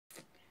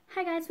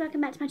Hi guys, welcome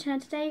back to my channel.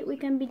 Today we're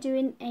going to be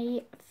doing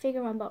a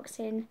figure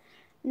unboxing.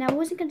 Now I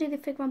wasn't going to do the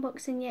figure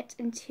unboxing yet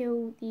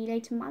until the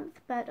later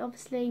month, but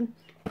obviously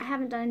I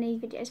haven't done any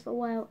videos for a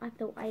while. I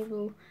thought I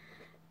will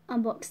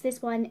unbox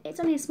this one. It's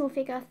only a small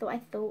figure. I thought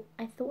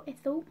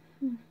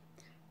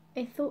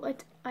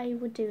I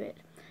would do it.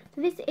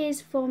 So this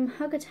is from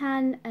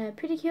hugtto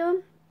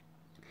Precure,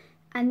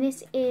 and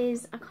this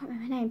is, I can't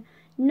remember her name,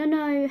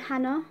 Nono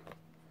hana.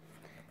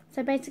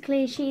 So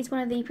basically she's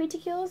one of the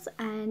precures,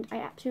 and I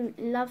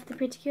absolutely love the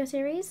precure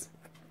series.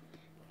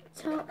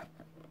 Top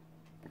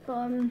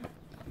from,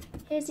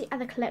 here's the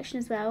other collection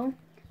as well.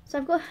 So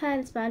I've got her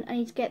this one. I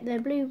need to get the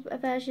blue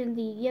version,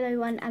 the yellow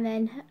one, and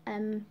then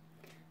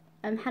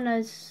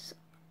Hannah's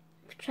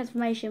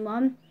transformation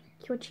one.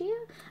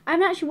 I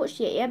haven't actually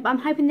watched it yet, but I'm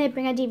hoping they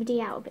bring a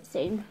DVD out a bit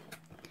soon.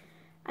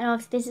 And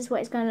obviously this is what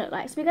it's going to look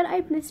like. So we're going to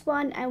open this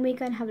one and we're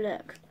going to have a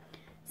look.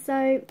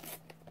 So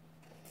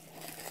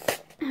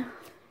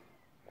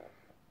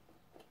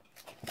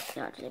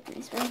I'll just open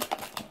this way.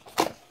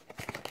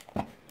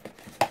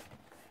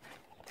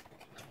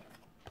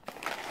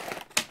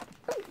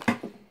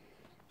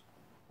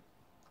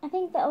 I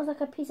think that was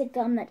like a piece of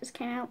gum that just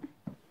came out.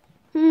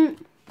 When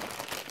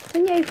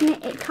you open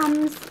it, it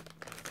comes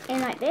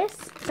in like this.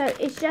 So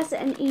it's just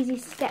an easy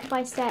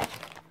step-by-step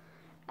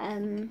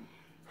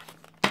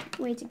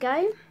way to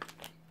go.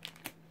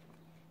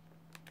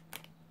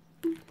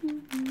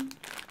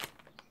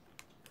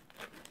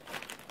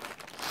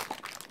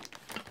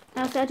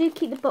 So I do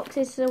keep the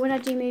boxes, so when I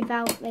do move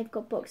out, they've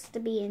got boxes to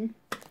be in.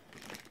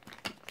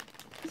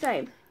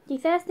 So the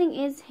first thing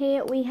is,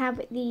 here we have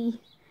the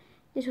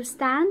little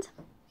stand.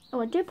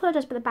 Oh, I do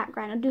apologise for the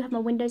background. I do have my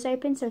windows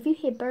open, so if you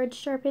hear birds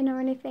chirping or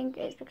anything,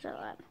 it's because of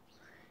that.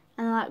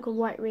 And I like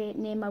right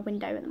near my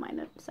window at the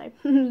moment. So,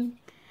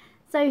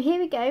 so here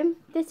we go.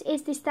 This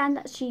is the stand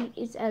that she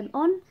is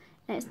on,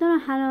 and it's Nono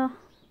hana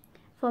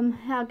from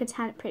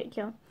hugtto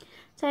Precure.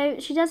 So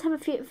she does have a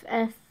few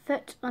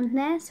foot on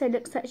there, so it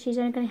looks like she's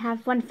only going to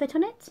have one foot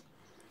on it.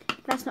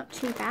 That's not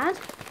too bad.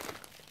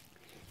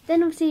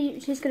 Then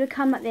obviously she's going to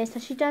come like this. So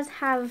she does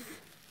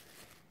have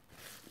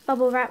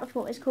bubble wrap, of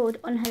what it's called,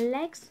 on her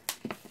legs.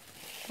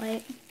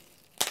 Wait.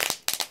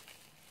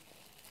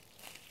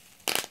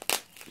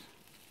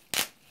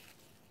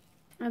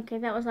 Okay,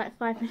 that was like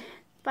 5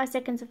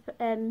 seconds of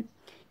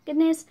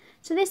goodness.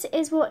 So this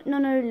is what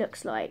Nono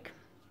looks like.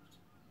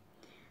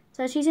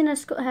 So she's in her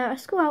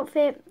school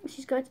outfit.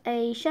 She's got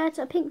a shirt,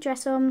 a pink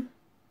dress on.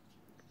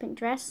 Pink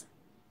dress.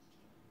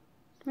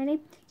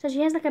 Really? So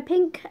she has like a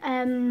pink,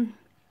 well,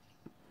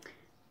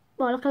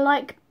 like a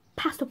light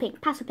pastel pink.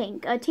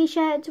 A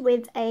t-shirt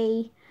with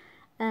a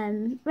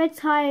red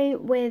tie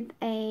with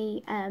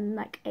a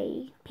like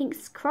a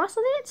pink cross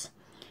on it.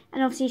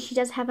 And obviously she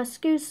does have a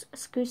school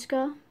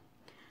skirt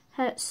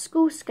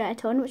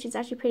on, which is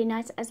actually pretty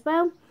nice as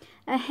well.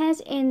 Her hair's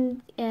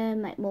in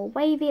like more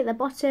wavy at the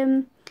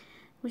bottom,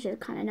 which is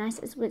kind of nice,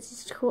 which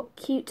is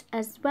cute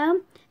as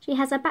well. She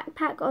has a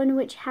backpack on,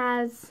 which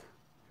has,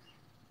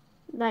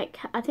 like,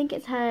 I think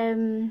it's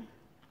her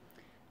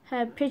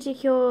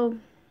precure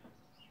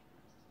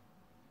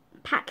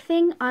pack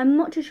thing. I'm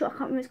not too sure. I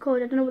can't remember what it's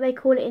called. I don't know what they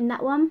call it in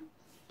that one.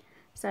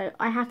 So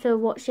I have to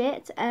watch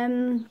it.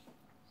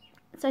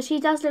 So she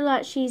does look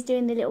like she's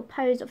doing the little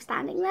pose of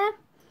standing there.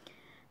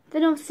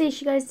 Then obviously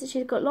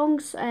she's got long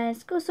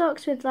school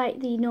socks with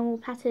like the normal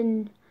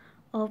pattern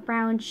of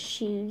brown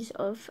shoes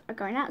of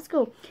going out of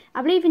school.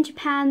 I believe in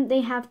Japan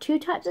they have two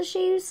types of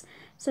shoes.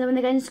 So when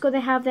they go to school, they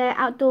have their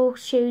outdoor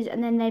shoes,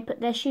 and then they put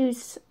their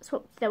shoes,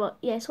 swap their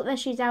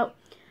shoes out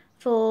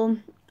for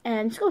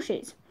school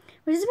shoes,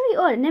 which is very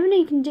odd. I never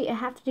knew you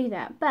have to do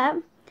that,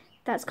 but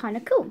that's kind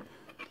of cool.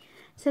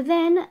 So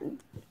then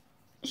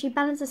she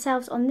balanced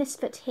herself on this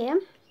foot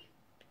here.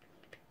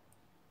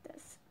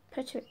 Let's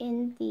put her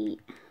in the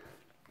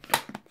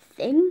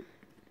thing.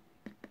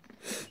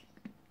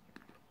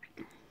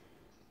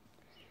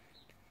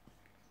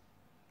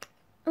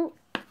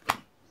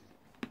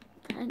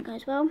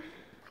 Goes well.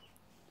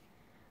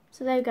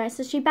 So there we go.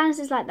 So she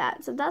balances like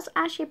that. So that's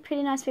actually a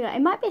pretty nice figure.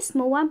 It might be a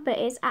small one, but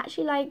it's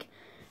actually like,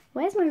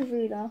 where's my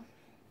ruler?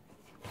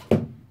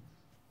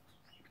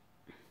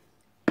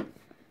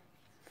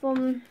 For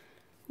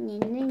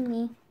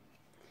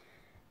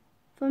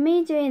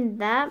me doing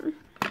that,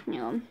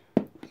 hang on.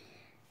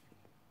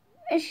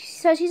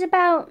 So she's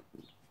about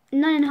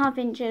 9.5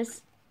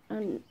 inches,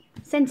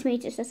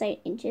 centimeters, let's say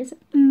inches.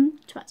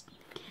 Twice.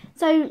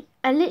 So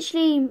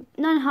literally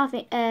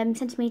 9.5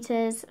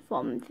 centimeters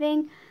from the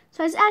thing.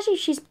 So it's actually,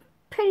 she's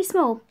pretty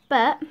small,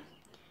 but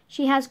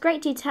she has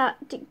great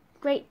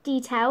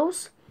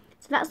details.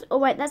 So that's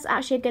alright. That's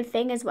actually a good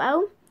thing as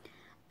well.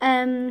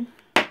 Knuckle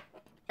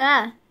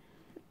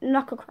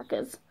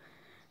crackers.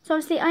 So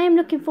obviously I am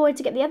looking forward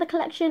to get the other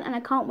collection, and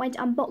I can't wait to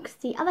unbox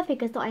the other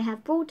figures that I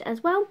have brought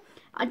as well.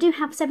 I do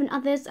have 7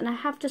 others, and I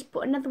have just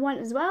bought another one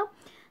as well.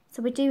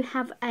 So we do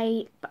have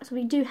 8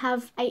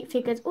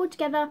 figures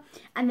altogether,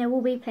 and there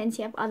will be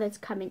plenty of others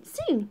coming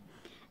soon.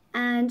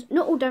 And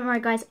not all, don't worry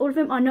guys, all of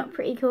them are not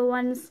pretty cool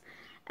ones.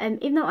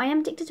 Even though I am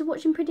addicted to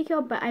watching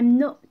Precure, but I'm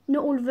not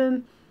all of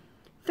them.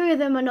 3 of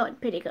them are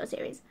not Precure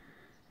series.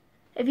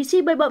 If you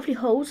see my monthly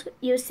hauls,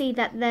 you'll see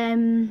that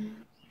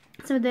some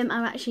of them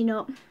are actually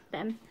not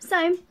them.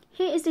 So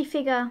here is the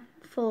figure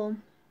for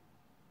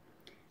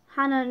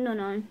Hana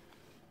Nono.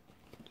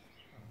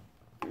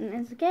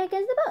 And here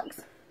goes the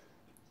box.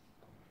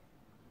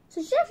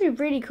 So she's actually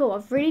really cool.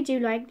 I really do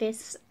like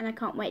this, and I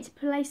can't wait to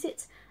place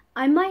it.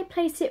 I might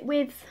place it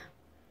with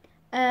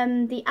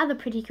the other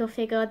Precure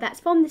figure that's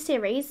from the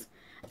series.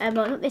 Well,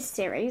 not this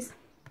series,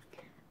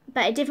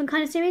 but a different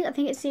kind of series. I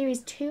think it's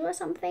series 2 or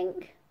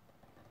something.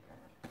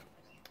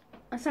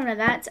 Or something like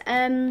that.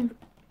 And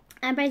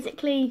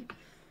basically,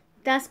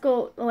 that's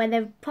got when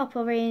they're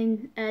proper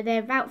in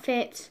their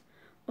outfit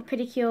or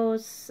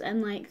Preticure's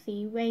and like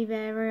the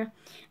Wayfarer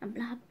and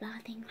blah blah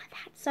thing like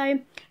that. So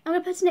I'm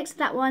gonna put it next to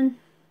that one,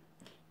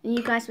 and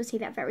you guys will see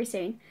that very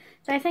soon.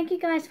 So thank you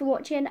guys for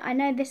watching. I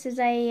know this is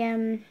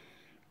a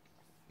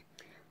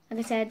like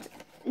I said,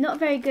 not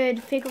very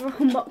good figure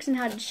unboxing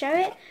how to show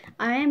it.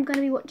 I am going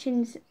to be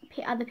watching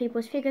other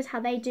people's figures, how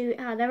they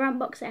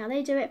unbox it, how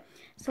they do it.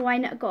 So I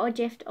got a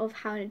gist of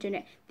how they're doing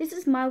it. This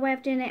is my way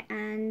of doing it,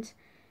 and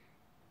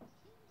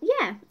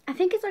yeah, I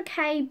think it's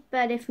okay.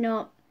 But if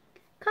not,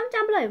 comment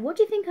down below. What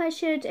do you think I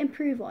should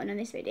improve on in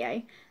this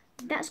video?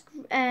 That's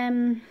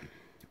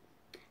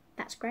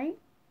great.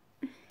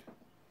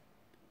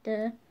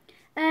 Duh.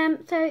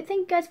 So thank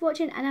you guys for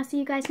watching, and I'll see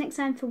you guys next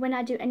time for when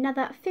I do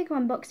another figure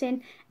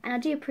unboxing. And I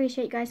do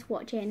appreciate you guys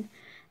watching.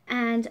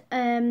 And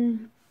a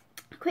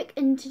quick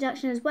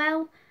introduction as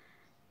well.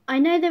 I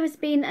know there's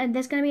going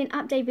to be an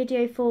update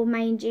video for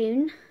May and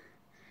June,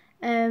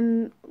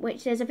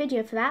 which there's a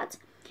video for that.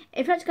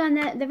 If you'd like to go in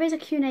there, there is a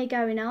Q&A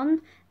going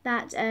on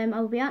that I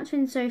will be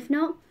answering. So if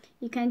not,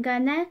 you can go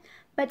in there.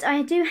 But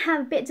I do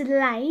have a bit of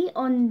delay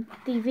on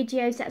the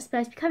videos that's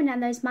supposed to be coming out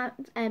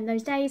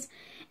those days.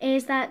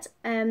 Is that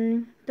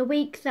the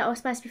week that I was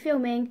supposed to be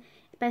filming,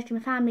 basically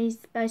my family is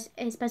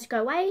supposed to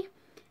go away,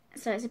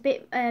 so it's a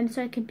bit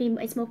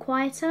it's more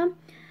quieter.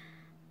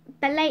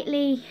 But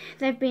lately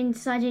they've been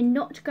deciding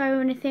not to go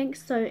or anything,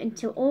 so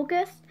until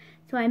August.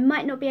 So I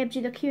might not be able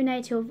to do the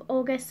Q&A till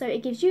August. So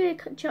it gives you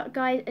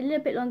guys a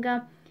little bit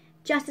longer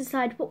just to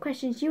decide what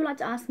questions you would like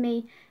to ask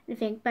me,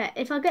 anything. But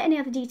if I get any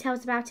other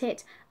details about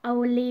it, I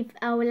will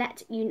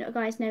let you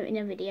guys know in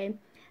a video.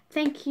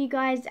 Thank you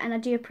guys, and I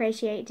do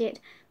appreciate it.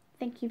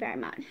 Thank you very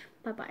much.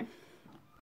 Bye bye.